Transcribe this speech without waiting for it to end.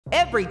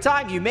Every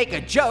time you make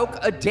a joke,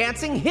 a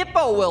dancing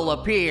hippo will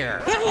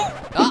appear.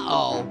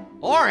 Uh-oh.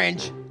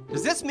 Orange,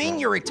 does this mean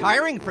you're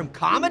retiring from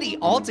comedy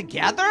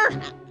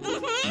altogether?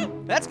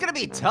 That's gonna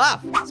be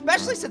tough,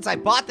 especially since I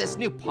bought this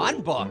new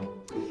pun book.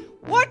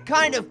 What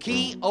kind of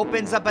key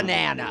opens a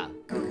banana?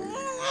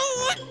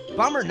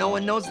 Bummer, no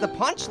one knows the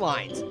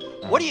punchlines.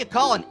 What do you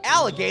call an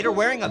alligator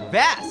wearing a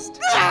vest?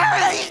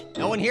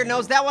 No one here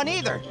knows that one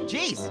either.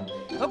 Jeez.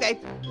 Okay,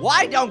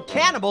 why don't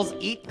cannibals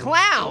eat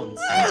clowns?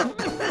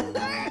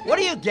 What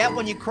do you get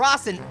when you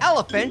cross an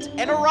elephant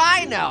and a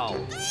rhino?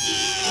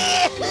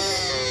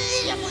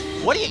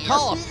 What do you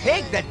call a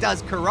pig that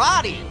does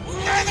karate?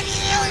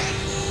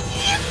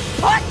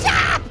 Pork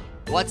chop!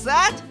 What's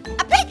that?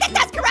 A pig that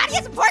does karate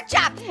is a pork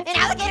chop. An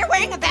alligator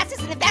wearing a vest is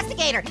an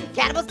investigator.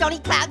 Cannibals don't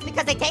eat clowns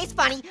because they taste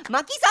funny.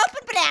 Monkeys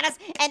open bananas.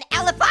 And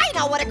I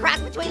know what a cross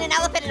between an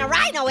elephant and a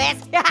rhino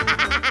is.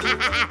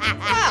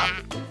 Oh,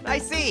 I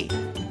see.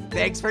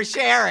 Thanks for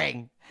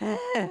sharing.